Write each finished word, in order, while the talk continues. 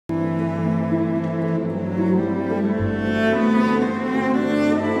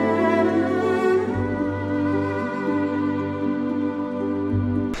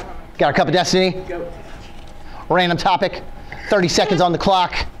Got our cup of destiny? Go. Random topic, 30 seconds on the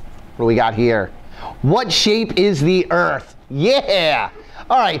clock. What do we got here? What shape is the Earth? Yeah!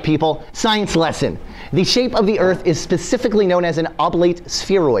 All right, people, science lesson. The shape of the Earth is specifically known as an oblate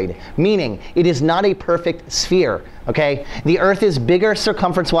spheroid, meaning it is not a perfect sphere, okay? The Earth is bigger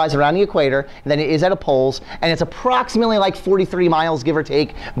circumference-wise around the equator than it is at the poles, and it's approximately like 43 miles, give or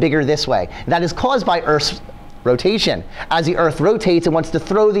take, bigger this way. That is caused by Earth's rotation. As the Earth rotates, it wants to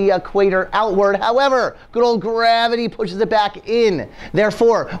throw the equator outward. However, good old gravity pushes it back in.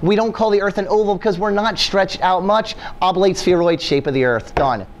 Therefore, we don't call the Earth an oval because we're not stretched out much. Oblate spheroid shape of the Earth.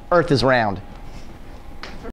 Done. Earth is round.